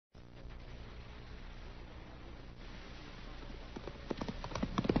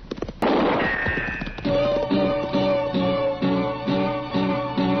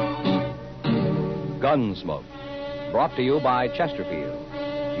Gunsmoke, brought to you by Chesterfield.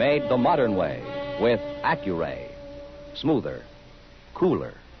 Made the modern way with Accuray. Smoother,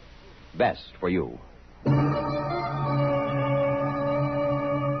 cooler, best for you.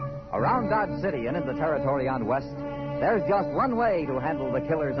 Around Dodge City and in the territory on West, there's just one way to handle the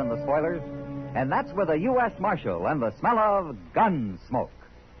killers and the spoilers, and that's with a U.S. Marshal and the smell of Gunsmoke.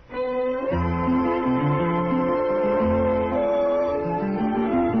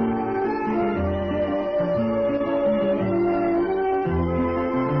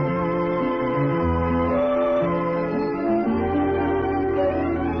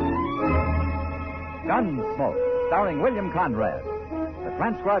 Gunsmoke, starring William Conrad. The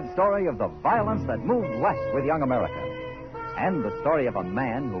transcribed story of the violence that moved west with young America. And the story of a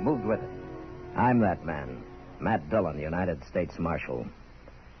man who moved with it. I'm that man, Matt Dillon, United States Marshal.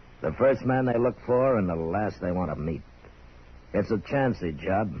 The first man they look for and the last they want to meet. It's a chancy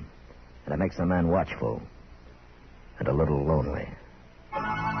job, and it makes a man watchful and a little lonely.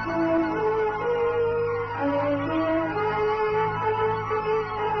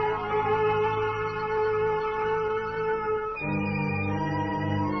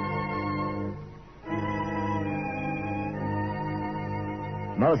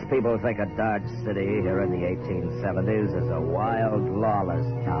 Most people think of Dodge City here in the 1870s as a wild, lawless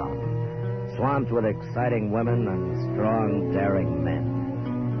town, swamped with exciting women and strong, daring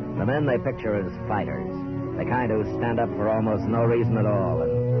men. The men they picture as fighters, the kind who stand up for almost no reason at all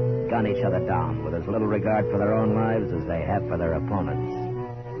and gun each other down with as little regard for their own lives as they have for their opponents.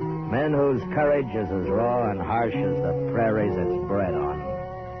 Men whose courage is as raw and harsh as the prairies it's bred on.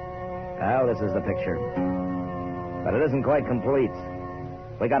 Well, this is the picture. But it isn't quite complete.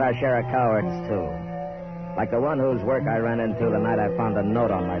 We got our share of cowards, too. Like the one whose work I ran into the night I found a note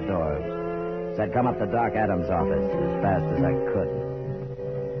on my door. Said come up to Doc Adams' office as fast as I could.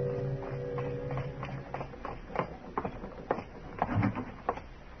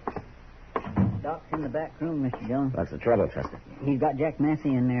 Doc's in the back room, Mr. Dillon. What's the trouble, Chester? He's got Jack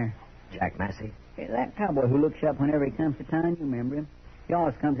Massey in there. Jack Massey? Hey, that cowboy who looks up whenever he comes to town, you remember him? He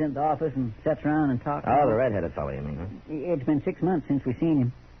always comes into the office and sits around and talks. Oh, the red-headed fellow, you mean, huh? It's been 6 months since we've seen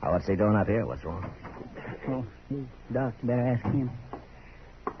him. Oh, what's he doing up here? What's wrong? Oh, Doc, you better ask him.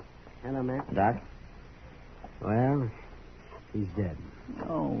 Hello, Matt. Doc? Well, he's dead.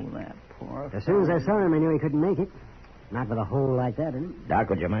 Oh, that poor... As soon as I saw him, I knew he couldn't make it. Not with a hole like that in it. Doc,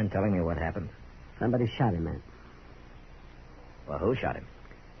 would you mind telling me what happened? Somebody shot him, Matt. Well, who shot him?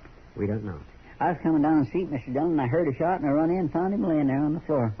 We don't know. I was coming down the street, Mr. Dillon, and I heard a shot, and I run in and found him laying there on the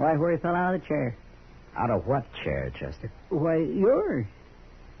floor, right where he fell out of the chair. Out of what chair, Chester? Why, yours.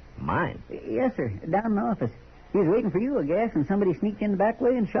 Mine? Yes, sir, down in the office. He was waiting for you, I guess, and somebody sneaked in the back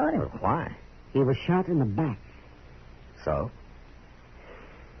way and shot him. Well, why? He was shot in the back. So?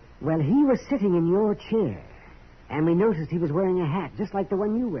 Well, he was sitting in your chair, and we noticed he was wearing a hat, just like the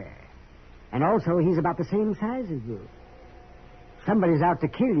one you wear. And also, he's about the same size as you. Somebody's out to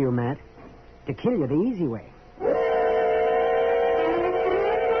kill you, Matt. To kill you the easy way.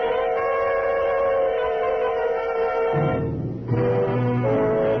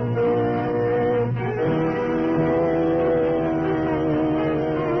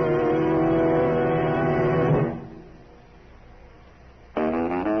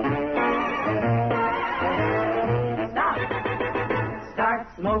 Start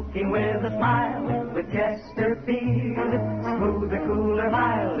smoking with a smile with Chesterfield. Smoother, cooler,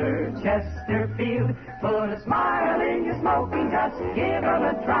 milder, Chesterfield. Put a smile in your smoking, just give them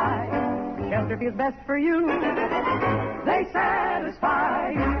a try. Chesterfield's best for you. They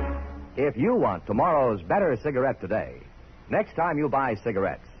satisfy. If you want tomorrow's better cigarette today, next time you buy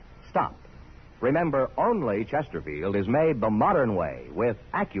cigarettes, stop. Remember, only Chesterfield is made the modern way with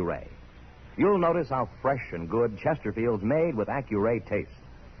Accuray. You'll notice how fresh and good Chesterfield's made with Accuray taste,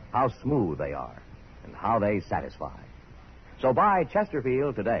 how smooth they are, and how they satisfy. So buy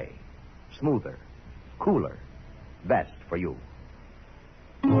Chesterfield today. Smoother, cooler, best for you.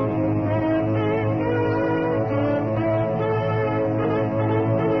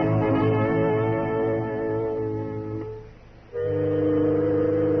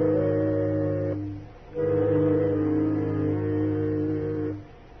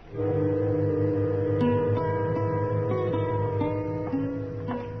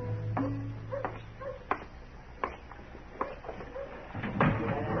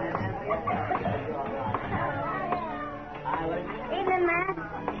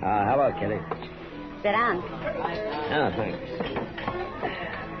 Hello, Kitty. Sit down. Oh, thanks.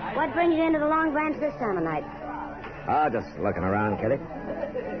 What brings you into the Long Branch this time of night? Oh, just looking around, Kitty.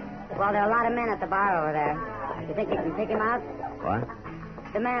 Well, there are a lot of men at the bar over there. You think you can pick him out? What?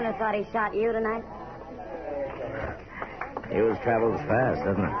 The man who thought he shot you tonight? News travels fast,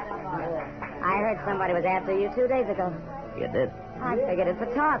 doesn't it? I heard somebody was after you 2 days ago. You did? I figured it for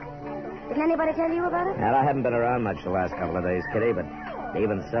talk. Didn't anybody tell you about it? Well, I haven't been around much the last couple of days, Kitty, but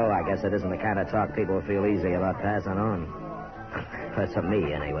even so, I guess it isn't the kind of talk people feel easy about passing on. That's for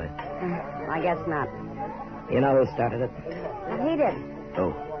me, anyway. I guess not. You know who started it? He did.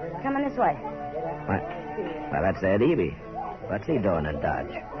 Who? Coming this way. What? Well, that's Ed Eby. What's he doing in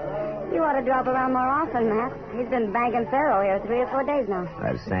Dodge? You ought to drop around more often, Matt. He's been banking faro here 3 or 4 days now.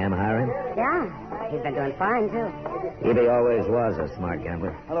 Does Sam hire him? Yeah. He's been doing fine, too. Eby always was a smart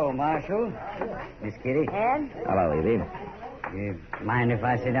gambler. Hello, Marshal. Miss Kitty. Ed? Hello, Eby. You mind if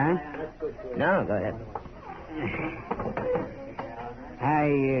I sit down? No, go ahead.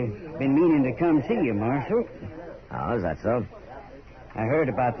 Been meaning to come see you, Marshal. Oh, is that so? I heard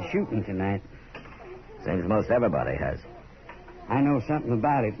about the shooting tonight. Seems most everybody has. I know something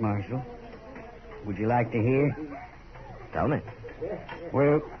about it, Marshal. Would you like to hear? Tell me.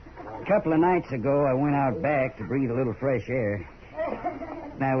 Well, a couple of nights ago, I went out back to breathe a little fresh air.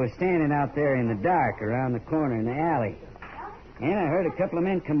 And I was standing out there in the dark around the corner in the alley. And I heard a couple of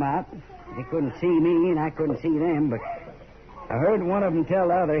men come out. They couldn't see me, and I couldn't see them, but I heard one of them tell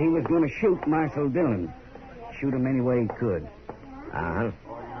the other he was going to shoot Marshal Dillon. Shoot him any way he could. Uh-huh.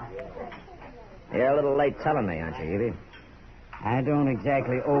 You're a little late telling me, aren't you, Evie? I don't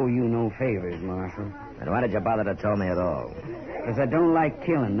exactly owe you no favors, Marshal. Then why did you bother to tell me at all? Because I don't like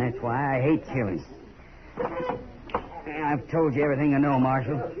killing. That's why I hate killing. I've told you everything I know,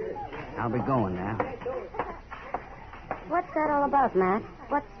 Marshal. I'll be going now. What's that all about, Matt?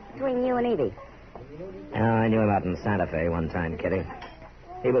 What's between you and Evie? Oh, I knew him out in Santa Fe one time, Kitty.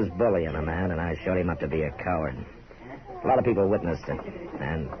 He was bullying a man, and I showed him up to be a coward. A lot of people witnessed it,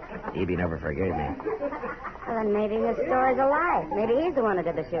 and Evie never forgave me. Well, then maybe his story's a lie. Maybe he's the one who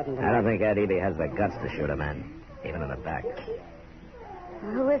did the shooting tonight. I don't think Ed Eby has the guts to shoot a man, even in the back.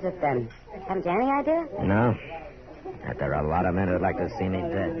 Well, who is it, then? Haven't you any idea? No. That there are a lot of men who'd like to see me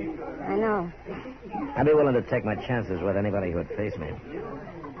dead. I know. I'd be willing to take my chances with anybody who'd face me.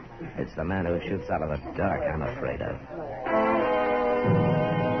 It's the man who shoots out of the dark I'm afraid of.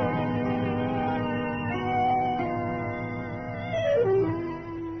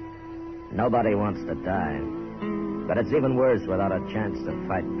 Nobody wants to die. But it's even worse without a chance to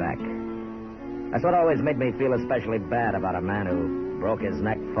fight back. That's what always made me feel especially bad about a man who broke his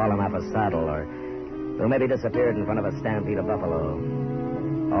neck falling off a saddle, or who maybe disappeared in front of a stampede of buffalo.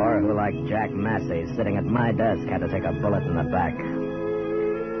 Or who, like Jack Massey, sitting at my desk, had to take a bullet in the back.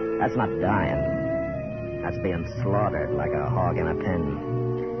 That's not dying. That's being slaughtered like a hog in a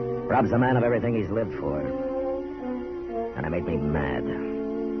pen. Robs a man of everything he's lived for. And it made me mad.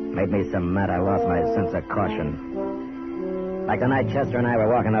 Made me so mad I lost my sense of caution. Like the night Chester and I were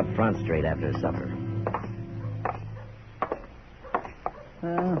walking up Front Street after supper.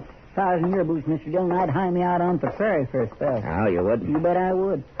 If I was in your boots, Mr. Dillon, I'd hide me out on the prairie for a spell. Oh, you would? You bet I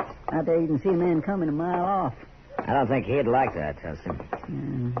would. Out there you can see a man coming a mile off. I don't think he'd like that, Chester.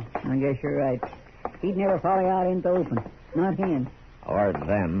 I guess you're right. He'd never follow you out into the open. Not him. Or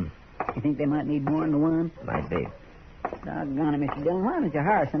them. You think they might need more than one? Might be. Doggone it, Mr. Dillon. Why don't you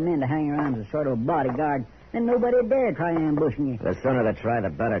hire some men to hang around as a sort of a bodyguard? Then nobody dare try ambushing you. The sooner they try, the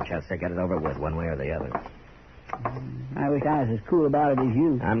better, Chester. Get it over with one way or the other. I wish I was as cool about it as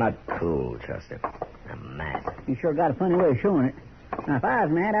you. I'm not cool, Chester. I'm mad. You sure got a funny way of showing it. Now, if I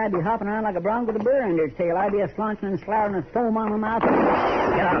was mad, I'd be hopping around like a bronc with a burr under its tail. I'd be a slaunching and sloughing and foam on my mouth.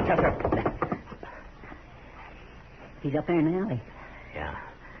 Get out, Chester. He's up there in the alley. Yeah,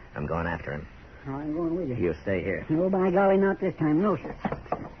 I'm going after him. Oh, I'm going with you. You stay here. No, by golly, not this time. No, sir.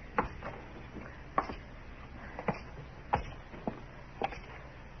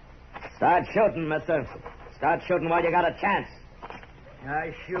 Start shooting, mister. Start shooting while you got a chance.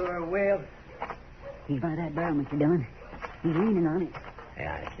 I sure will. He's by that barrel, Mr. Dillon. He's leaning on it.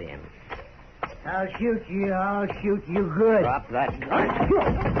 Yeah, I see him. I'll shoot you. I'll shoot you good. Drop that gun.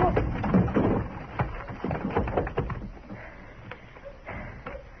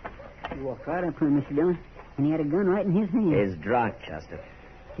 You walked right up to him, Mr. Dillon, and he had a gun right in his hand. He's drunk, Chester.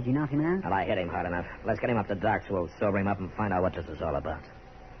 Did you knock him out? Well, I hit him hard enough. Let's get him up to dock so we'll sober him up and find out what this is all about.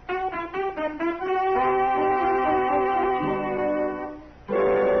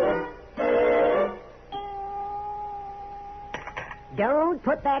 Don't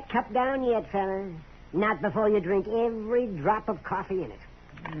put that cup down yet, fella. Not before you drink every drop of coffee in it.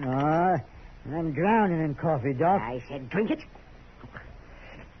 I'm drowning in coffee, Doc. I said drink it.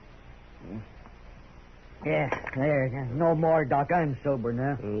 Yeah, there. No more, Doc. I'm sober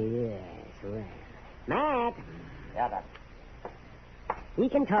now. Yes, right. Matt, Yeah, Doc. he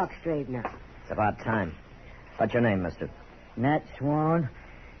can talk straight now. It's about time. What's your name, mister? Nat Swan.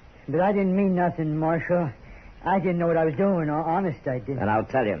 But I didn't mean nothing, Marshal. I didn't know what I was doing. Honest, I didn't. And I'll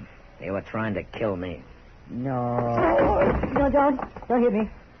tell you, you were trying to kill me. No. No, don't hit me.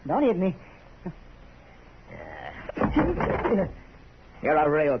 Don't hit me. You're a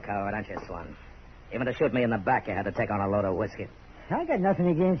real coward, aren't you, Swan? Even to shoot me in the back, you had to take on a load of whiskey. I got nothing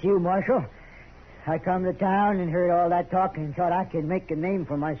against you, Marshal. I come to town and heard all that talk and thought I could make a name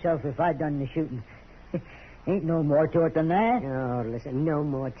for myself if I'd done the shooting. Ain't no more to it than that. Oh, listen, no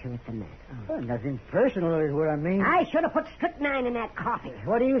more to it than that. Oh. Well, nothing personal is what I mean. I should have put strychnine in that coffee.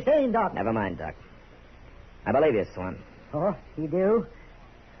 What are you saying, Doc? Never mind, Doc. I believe you, Swan. Oh, you do?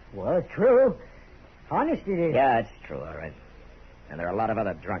 Well, it's true. Honest it is. Yeah, it's true, all right. And there are a lot of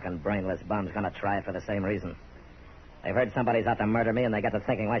other drunken, brainless bums going to try it for the same reason. They've heard somebody's out to murder me, and they get to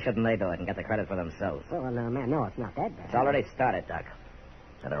thinking, why shouldn't they do it and get the credit for themselves? Well, man, no, it's not that bad. It's already started, Doc.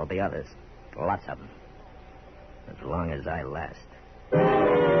 So there'll be others. Lots of them. As long as I last.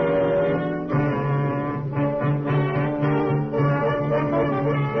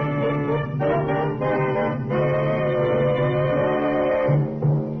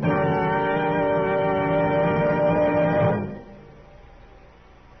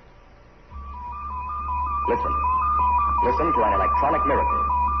 Listen to an electronic miracle.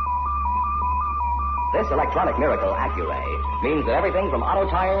 This electronic miracle, Accuray, means that everything from auto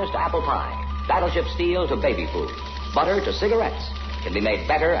tires to apple pie, battleship steel to baby food, butter to cigarettes, can be made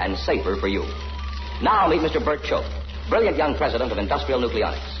better and safer for you. Now meet Mr. Bert Choate, brilliant young president of Industrial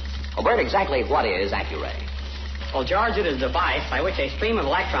Nucleonics. Oh, Bert, exactly what is Accuray? Well, George, it is a device by which a stream of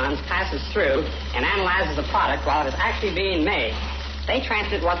electrons passes through and analyzes the product while it is actually being made. They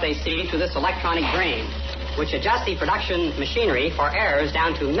transmit what they see to this electronic brain, which adjusts the production machinery for errors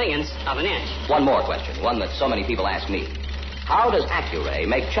down to millionths of an inch. One more question, one that so many people ask me. How does Accuray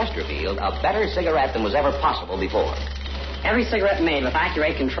make Chesterfield a better cigarette than was ever possible before? Every cigarette made with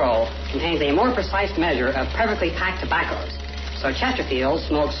Accuray control contains a more precise measure of perfectly packed tobaccos. So Chesterfield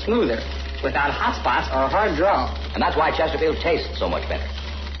smokes smoother, without hot spots or hard draw. And that's why Chesterfield tastes so much better.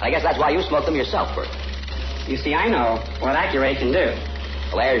 And I guess that's why you smoke them yourself, Bert. You see, I know what Accuray can do.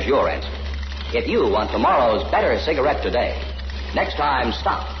 Well, there's your answer. If you want tomorrow's better cigarette today, next time,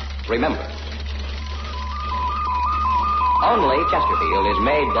 stop. Remember, only Chesterfield is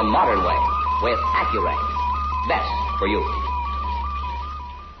made the modern way with Accuray. Best for you.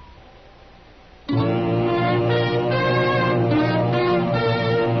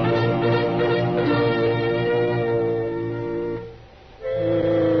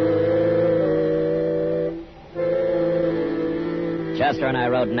 Chester and I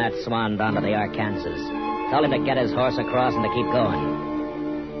rode Nat Swan down to the Arkansas. Told him to get his horse across and to keep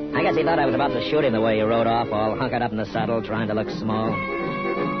going. I guess he thought I was about to shoot him the way he rode off, all hunkered up in the saddle, trying to look small.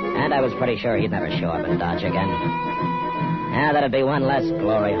 And I was pretty sure he'd never show up in Dodge again. Yeah, that'd be one less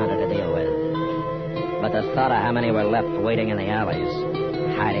glory hunter to deal with. But the thought of how many were left waiting in the alleys,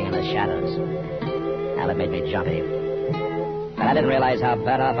 hiding in the shadows, well, it made me jumpy. But I didn't realize how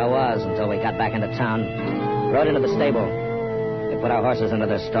bad off I was until we got back into town, rode into the stable. We put our horses into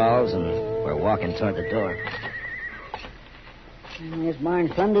their stalls, and we're walking toward the door. This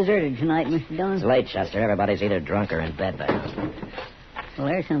barn's plumb deserted tonight, Mr. Dillon. It's late, Chester. Everybody's either drunk or in bed by now. Well,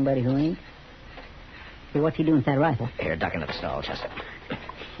 there's somebody who ain't. Hey, what's he doing with that rifle? Here, duck into the stall, Chester.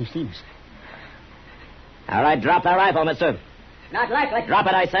 He's seen us. All right, drop that rifle, mister. Not likely. Drop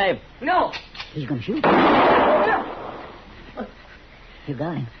it, I say. No. He's going to shoot. You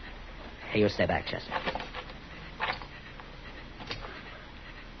got him. Hey, you stay back, Chester.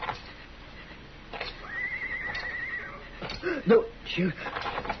 Don't shoot.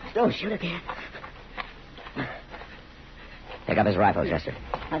 Don't shoot again. Pick up his rifle, Chester.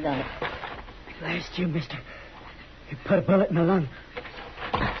 I got it. At last, you, mister. You put a bullet in my lung.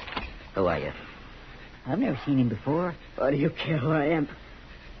 Who are you? I've never seen him before. Why do you care who I am?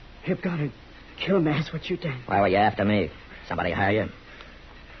 You've got to kill me. That's what you done. Why were you after me? Somebody hire you?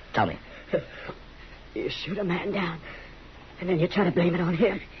 Tell me. You shoot a man down, and then you try to blame it on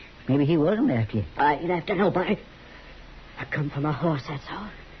him. Maybe he wasn't after you. I ain't after nobody. I come for my horse, that's all.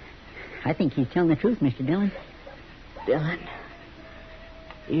 I think he's telling the truth, Mr. Dillon. Dillon,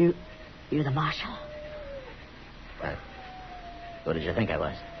 you're the marshal? Well, who did you think I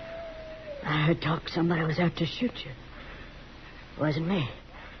was? I heard talk somebody was out to shoot you. It wasn't me.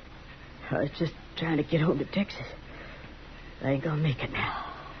 I was just trying to get home to Texas. I ain't gonna make it now.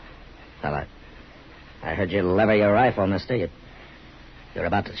 Well, I heard you lever your rifle, mister. You're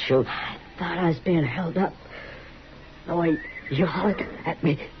about to shoot. I thought I was being held up. The way you hollered at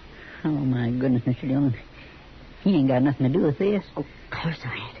me. Oh, my goodness, Mr. Dillon. He ain't got nothing to do with this. Oh, of course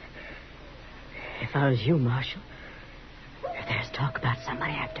I ain't. If I was you, Marshal, talk about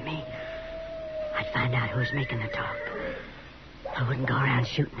somebody after me, I'd find out who's making the talk. I wouldn't go around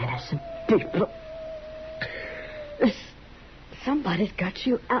shooting innocent people. Somebody's got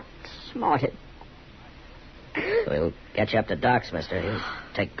you outsmarted. We'll get you up to Doc's, mister. He'll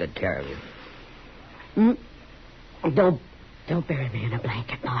take good care of you. Don't bury me in a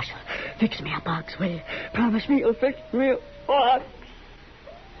blanket, Marshal. Fix me a box, will you? Promise me you'll fix me a box.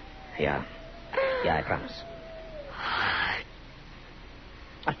 Yeah, I promise.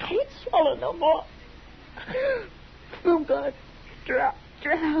 I can't swallow no more. I'm going to drown.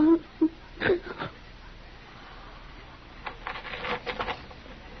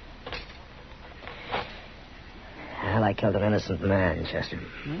 Well, I killed an innocent man, Chester.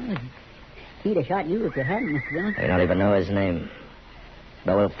 He'd have shot you if you hadn't, Mr. Dillon. I don't even know his name.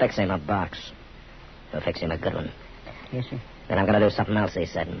 But we'll fix him a box. We'll fix him a good one. Yes, sir. Then I'm going to do something else he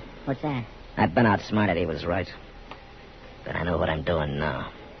said. What's that? I've been outsmarted. He was right. But I know what I'm doing now.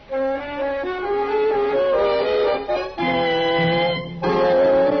 Hello,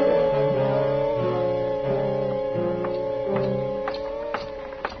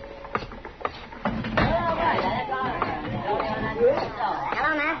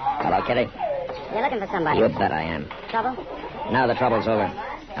 Matt. Hello, Kitty. You're looking for somebody. You bet I am. Trouble? Now the trouble's over.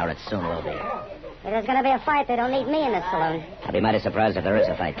 Or it soon will be. If there's going to be a fight, they don't need me in the saloon. I'll be mighty surprised if there is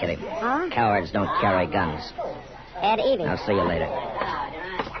a fight, Kitty. Huh? Cowards don't carry guns. Ed Evie. I'll see you later.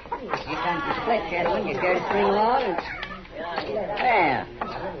 You time to split, gentlemen. You care to swing along? Well,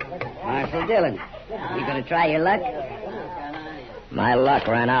 Marshal Dillon, you going to try your luck? My luck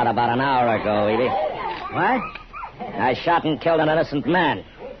ran out about an hour ago, Evie. What? I shot and killed an innocent man.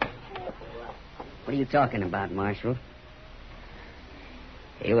 What are you talking about, Marshal?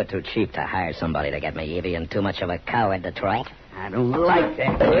 You were too cheap to hire somebody to get me, Evie, and too much of a coward to try. I don't like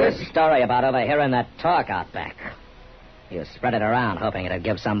that. This story about overhearing that talk out back. You spread it around, hoping it'd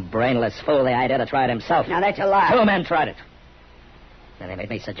give some brainless fool the idea to try it himself. Now, that's a lie. 2 men tried it. Then they made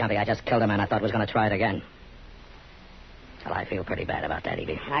me so jumpy I just killed a man I thought was going to try it again. Well, I feel pretty bad about that,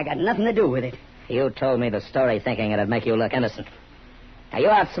 Evie. I got nothing to do with it. You told me the story thinking it'd make you look innocent. Now, you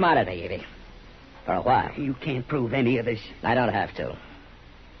outsmarted me, Evie. For a while. You can't prove any of this. I don't have to.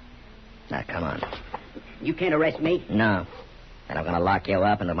 Now, come on. You can't arrest me. No. And I'm going to lock you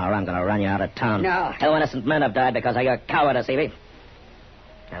up, and tomorrow I'm going to run you out of town. No. 2 innocent men have died because of your cowardice, Evie.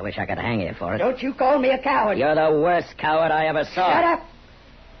 I wish I could hang you for it. Don't you call me a coward. You're the worst coward I ever saw. Shut up.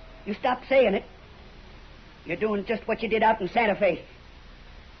 You stop saying it. You're doing just what you did out in Santa Fe.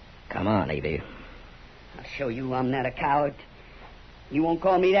 Come on, Evie. I'll show you I'm not a coward. You won't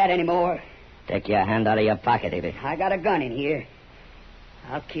call me that anymore. Take your hand out of your pocket, Evie. I got a gun in here.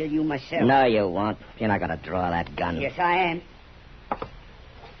 I'll kill you myself. No, you won't. You're not going to draw that gun. Yes, I am.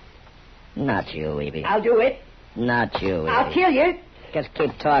 Not you, Evie. I'll do it. Not you, Evie. I'll kill you. Just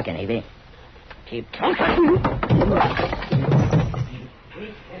keep talking, Evie. Keep talking.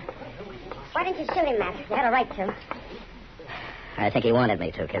 Why didn't you shoot him, Matt? You had a right to. I think he wanted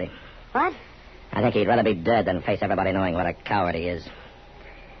me to, Kitty. What? I think he'd rather be dead than face everybody knowing what a coward he is.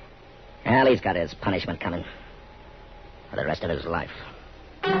 Well, he's got his punishment coming. For the rest of his life.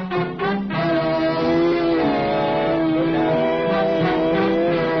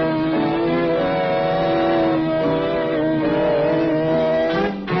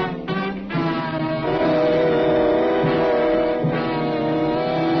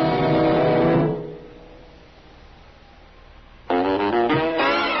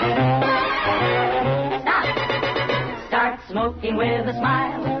 Smoking with a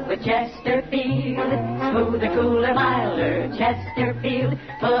smile with Chesterfield. Smoother, cooler, milder Chesterfield.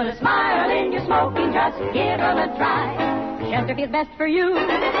 Put a smile in your smoking, just give them a try. Chesterfield's best for you.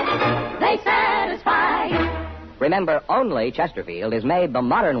 They satisfy. Remember, only Chesterfield is made the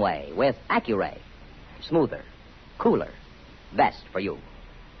modern way with Accuray. Smoother, cooler, best for you.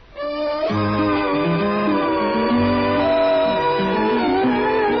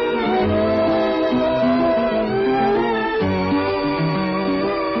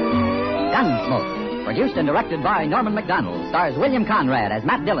 Gunsmoke, produced and directed by Norman Macdonnell, stars William Conrad as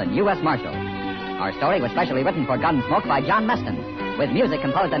Matt Dillon, U.S. Marshal. Our story was specially written for Gunsmoke by John Meston, with music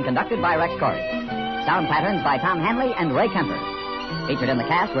composed and conducted by Rex Corey. Sound patterns by Tom Hanley and Ray Kemper. Featured in the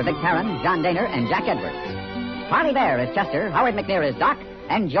cast were Vic Perrin, John Daner, and Jack Edwards. Marty Bear is Chester, Howard McNear is Doc,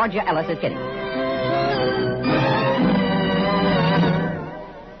 and Georgia Ellis is Kitty.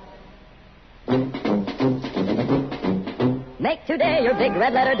 Make today your big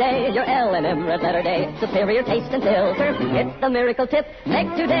red letter day, your L&M red letter day. Superior taste and filter. It's the miracle tip.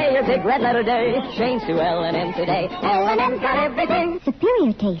 Make today your big red letter day. Change to L&M today. L&M's got everything.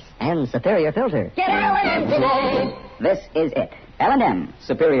 Superior taste. And superior filter. Get L&M today. This is it. L&M,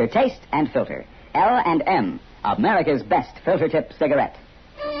 superior taste and filter. L&M, America's best filter tip cigarette.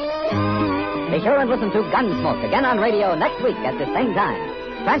 Be sure and listen to Gunsmoke again on radio next week at the same time.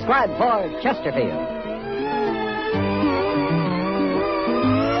 Transcribed for Chesterfield.